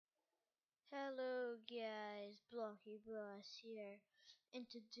Hello guys, Blocky Boss here, and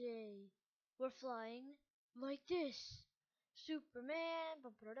today we're flying like this. Superman.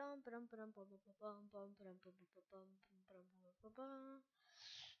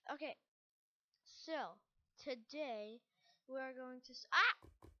 Okay, so today we are going to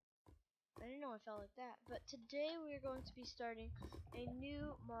I didn't know I felt like that, but today we're going to be starting a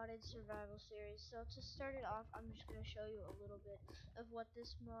new modded survival series. So to start it off, I'm just going to show you a little bit of what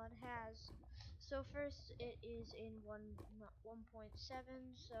this mod has. So first, it is in 1.7,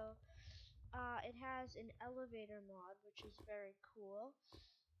 so it has an elevator mod, which is very cool.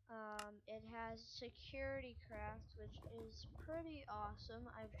 It has security craft, which is pretty awesome.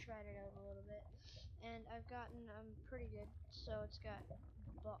 I've tried it out a little bit, and I've gotten pretty good. So it's got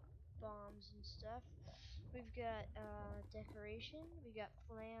bombs and stuff. We've got decoration. We got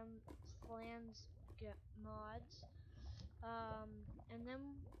flans mods.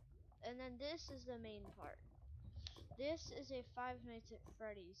 And then this is the main part. This is a Five Nights at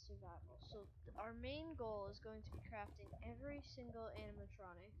Freddy's survival. So our main goal is going to be crafting every single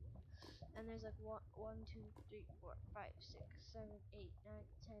animatronic. And there's like 1, 2, 3, 4, 5, 6, 7, 8, 9,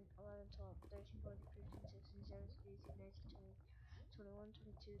 10, 11, 12, 13, 14, 15, 16, 17, 18, 19, 20, 21,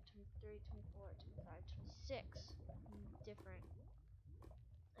 22, 23, 24, 25, 26 different.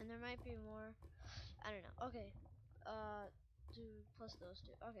 And there might be more. I don't know. Okay. Plus those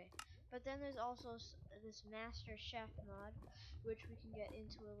two. Okay. But then there's also this Master Chef mod, which we can get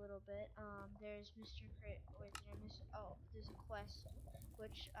into a little bit. There's Mr. Wait, did I miss? Oh, there's a quest,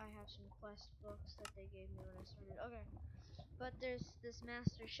 which I have some quest books that they gave me when I started. Okay. But there's this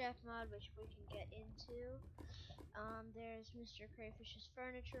Master Chef mod, which we can get into. There's Mr. Crayfish's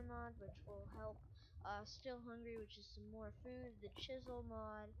furniture mod, which will help. Still Hungry, which is some more food. The Chisel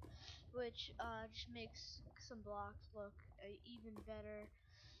mod, which just makes some blocks look even better.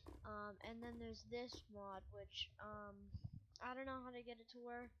 And then there's this mod, which I don't know how to get it to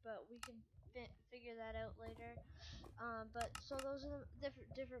work, but we can figure that out later. But so those are the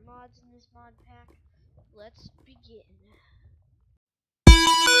different mods in this mod pack. Let's begin.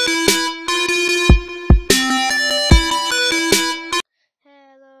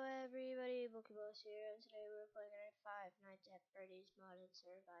 Hello everybody, Bookybos here, and today we're playing a Five Nights at Freddy's modded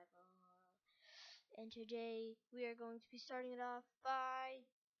survival. And today we are going to be starting it off by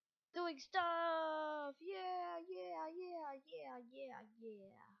doing stuff! Yeah.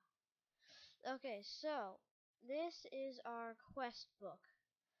 Okay, so this is our quest book.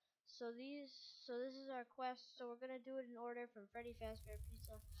 So this is our quest. So we're gonna do it in order from Freddy Fazbear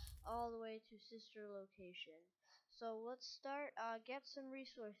Pizza all the way to Sister Location. So let's start. Get some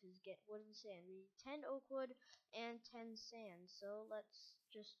resources. Get wood and sand. We need 10 oak wood and 10 sand. So let's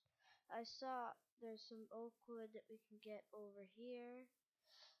just. I saw there's some oak wood that we can get over here.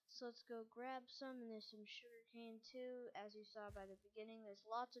 So let's go grab some, and there's some sugar cane too. As you saw by the beginning, there's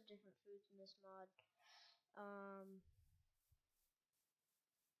lots of different foods in this mod.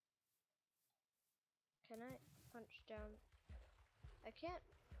 Can I punch down? I can't.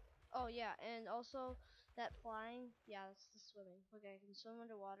 Oh yeah, and also that flying. Yeah, that's the swimming. Look, I can swim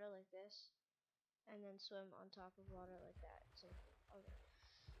underwater like this, and then swim on top of water like that. So okay.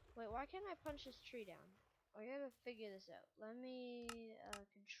 Wait, why can't I punch this tree down? I gotta figure this out. Let me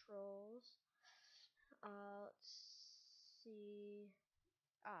controls. Let's see.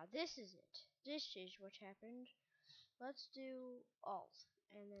 This is it. This is what happened. Let's do Alt,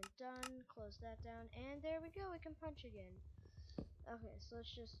 and then done. Close that down, and there we go. We can punch again. Okay, so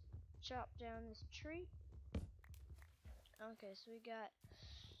let's just chop down this tree. Okay, so we got.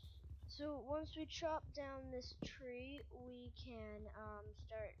 So once we chop down this tree, we can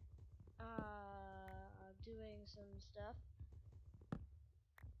start doing some stuff.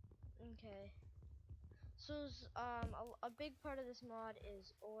 Okay. So a big part of this mod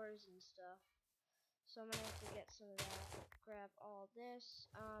is ores and stuff. So I'm gonna have to get some of that. Grab all this.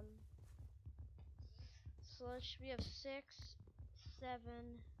 So we have 6,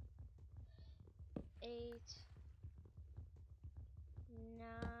 7, 8,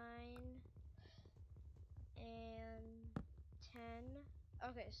 9, and 10.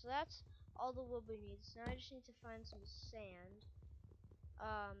 Okay, so that's all the wood we need. So now I just need to find some sand.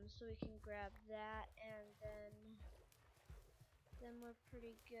 So we can grab that, and then we're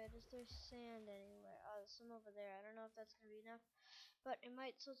pretty good. Is there sand anywhere? Oh, there's some over there. I don't know if that's gonna be enough, but it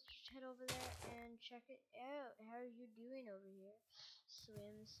might. So let's just head over there and check it out. How are you doing over here?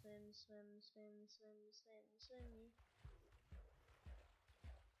 Swim, swim, swim, swim, swim, swim, swim.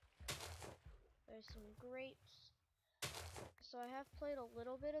 There's some grapes. So I have played a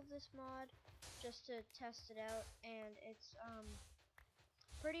little bit of this mod just to test it out, and it's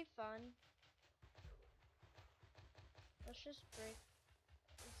pretty fun. let's just break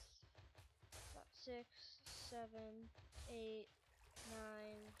this. About 6, 7, 8,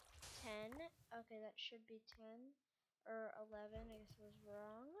 9, 10. Okay, that should be 10 or 11. I guess I was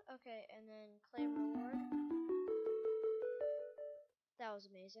wrong. Okay, and then claim reward. That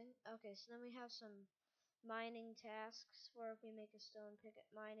was amazing. Okay, so then we have some mining tasks where if we make a stone pick at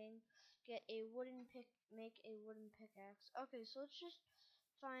mining, get a wooden pick, make a wooden pickaxe. Okay, so let's just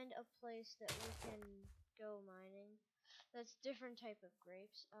find a place that we can go mining. That's different type of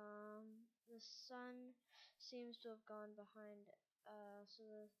grapes. The sun seems to have gone behind.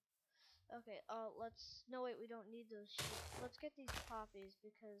 Okay. No wait, we don't need those sheep. Let's get these poppies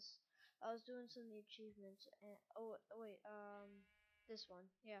because I was doing some of the achievements. And wait, this one.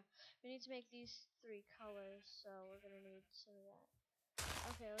 Yeah, we need to make these 3 colors, so we're gonna need some of that.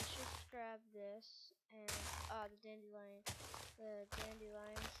 Okay, let's just grab this and the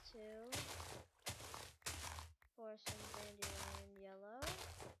dandelions too. For some dandelion yellow.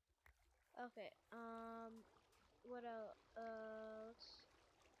 Okay, what else?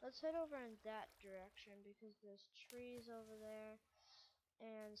 Let's head over in that direction because there's trees over there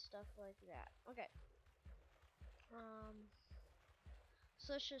and stuff like that. Okay.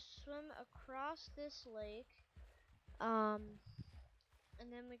 So let's just swim across this lake. And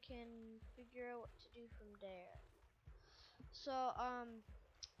then we can figure out what to do from there. So,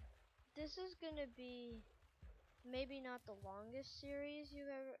 this is gonna be maybe not the longest series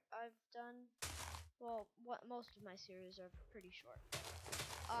I've done. Well, most of my series are pretty short.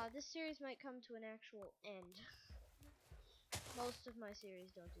 This series might come to an actual end. Most of my series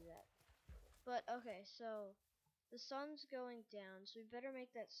don't do that. But okay, so the sun's going down, so we better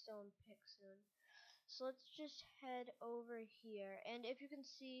make that stone pick soon. So let's just head over here, and if you can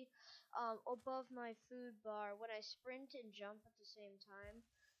see above my food bar, when I sprint and jump at the same time,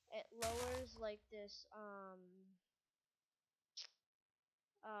 it lowers like this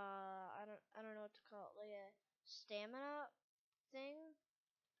I don't know what to call it, like a stamina thing.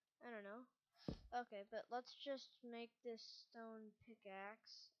 I don't know. Okay, but let's just make this stone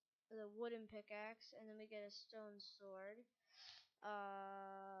pickaxe, the wooden pickaxe, and then we get a stone sword.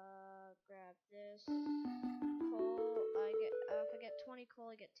 Grab this coal. If I get 20 coal,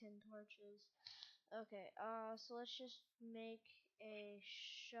 I get 10 torches. Okay, so let's just make a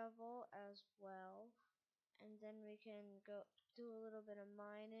shovel as well, and then we can go do a little bit of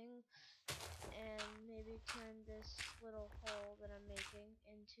mining, and maybe turn this little hole that I'm making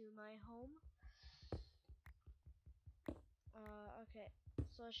into my home. Okay,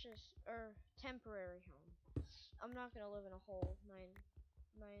 so let's just, temporary home. I'm not gonna live in a hole my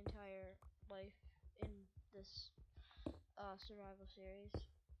entire life in this survival series.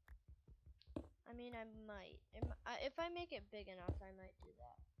 I mean, I might. If I make it big enough, I might do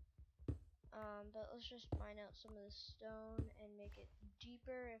that. But let's just mine out some of the stone and make it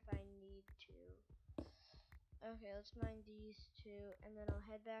deeper if I need to. Okay, let's mine these 2, and then I'll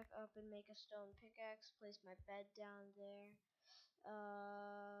head back up and make a stone pickaxe, place my bed down there.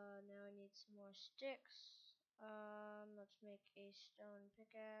 Now I need some more sticks. Let's make a stone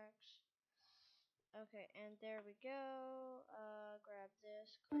pickaxe. Okay, and there we go. Grab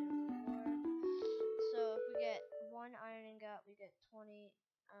this, claim reward. So if we get 1 iron ingot, we get 20.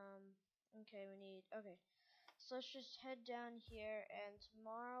 Okay, okay. So let's just head down here, and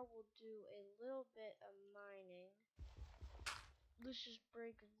tomorrow we'll do a little bit of mining. Let's just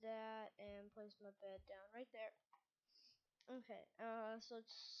break that and place my bed down right there. Okay, so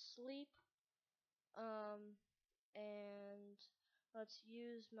let's sleep. And let's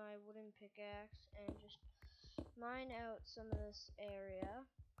use my wooden pickaxe and just mine out some of this area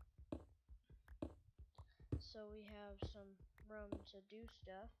so we have some room to do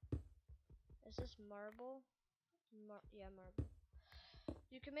stuff. Is this marble? Yeah, marble.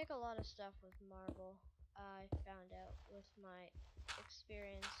 You can make a lot of stuff with marble. I found out with my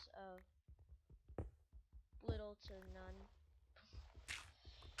experience of little to none.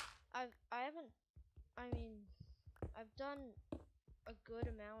 I've done a good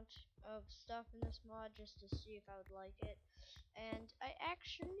amount of stuff in this mod just to see if I would like it, and I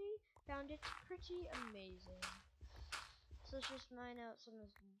actually found it pretty amazing. So let's just mine out some of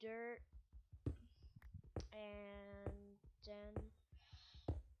this dirt, and then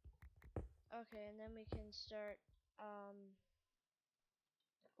okay, and then we can start.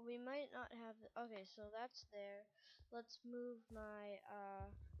 We might not have. Okay, so that's there. Let's move my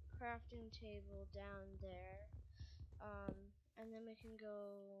crafting table down there. And then we can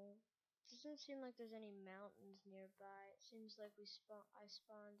go. Doesn't seem like there's any mountains nearby. It seems like I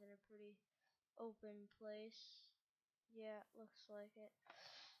spawned in a pretty open place. Yeah, it looks like it.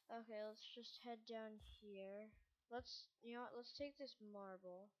 Okay, let's just head down here. you know what, let's take this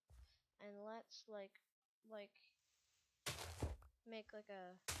marble and let's like make like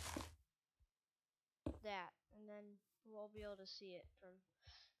a that, and then we'll be able to see it from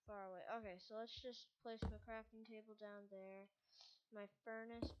far away. Okay, so let's just place my crafting table down there, my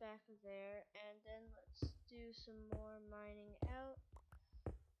furnace back there, and then let's do some more mining out.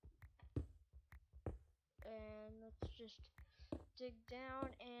 And let's just dig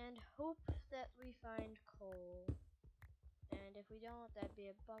down and hope that we find coal. And if we don't, that'd be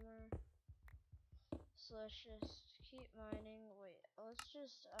a bummer. So let's just keep mining. Wait, let's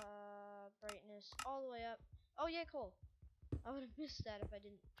just brightness all the way up. Oh yeah, coal. I would have missed that if I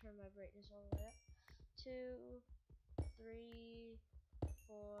didn't turn my brightness all the way up. 2, 3,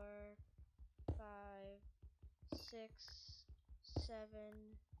 4, 5, 6, 7,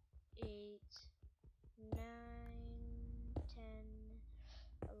 8, 9, 10,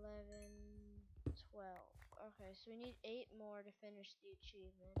 11, 12. Okay, so we need 8 more to finish the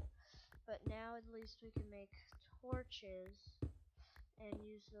achievement. But now at least we can make torches and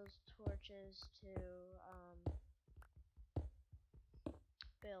use those torches to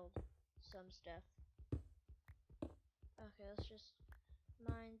build some stuff. Okay, let's just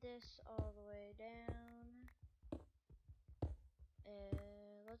mine this all the way down.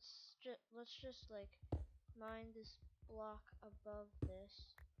 And let's just like mine this block above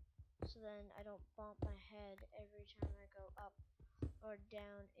this, so then I don't bump my head every time I go up or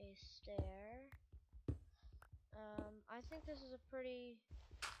down a stair. I think this is a pretty,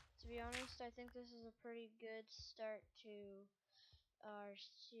 to be honest, I think this is a pretty good start to our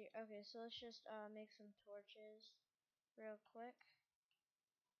okay, so let's just make some torches real quick.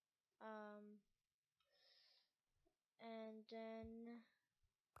 And then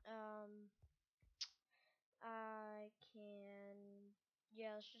I can,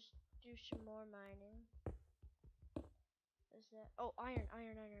 yeah, let's just do some more mining. Is that, oh, iron.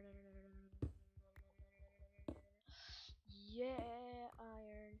 Yeah,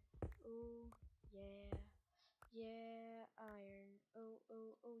 iron. Oh, yeah. Yeah, iron. Oh,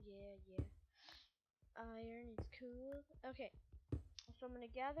 yeah. Iron is cool. Okay, so I'm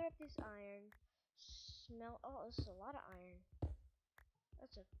gonna gather up this iron. Oh, this is a lot of iron.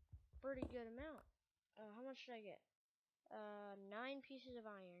 That's a pretty good amount. How much should I get? 9 pieces of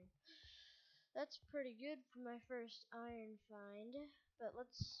iron. That's pretty good for my first iron find. But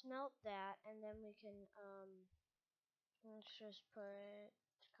let's smelt that, and then we can, let's just put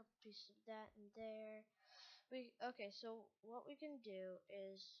a couple pieces of that in there. Okay, so what we can do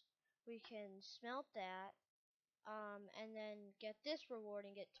is we can smelt that, and then get this reward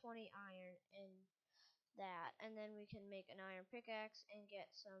and get 20 iron in that, and then we can make an iron pickaxe and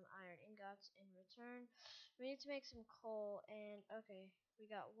get some iron ingots in return. We need to make some coal, and okay, we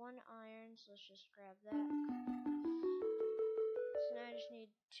got 1 iron, so let's just grab that. So now I just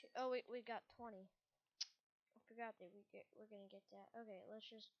need 2. Oh wait, we got 20. I forgot that we're gonna get that. Okay, let's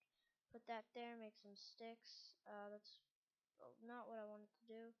just put that there, make some sticks. That's not what I wanted to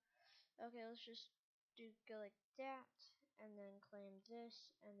do. Okay, let's just go like that, and then claim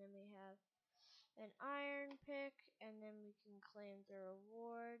this, and then we have an iron pick, and then we can claim the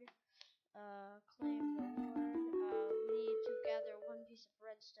reward. Claim reward. We need to gather 1 piece of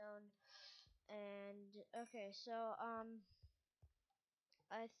redstone, and okay, so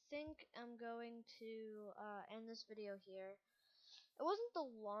I think I'm going to end this video here. It wasn't the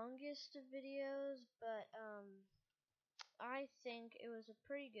longest of videos, but I think it was a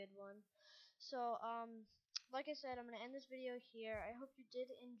pretty good one. So like I said, I'm gonna end this video here. I hope you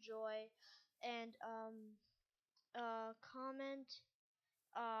did enjoy, and comment,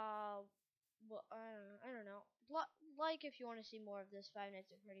 well, I don't know, like if you want to see more of this Five Nights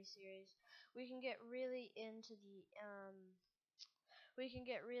at Freddy's series. We can get really into the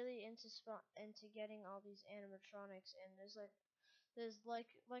into getting all these animatronics, and there's like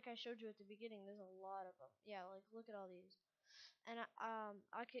I showed you at the beginning, there's a lot of them. Yeah, like look at all these. And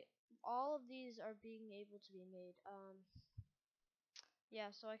I could, all of these are being able to be made.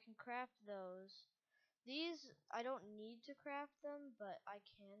 Yeah, so I can craft those. These, I don't need to craft them, but I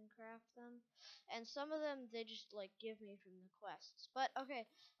can craft them. And some of them, they just, like, give me from the quests. But, okay,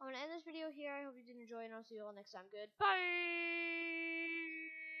 I'm going to end this video here. I hope you did enjoy, and I'll see you all next time. Goodbye!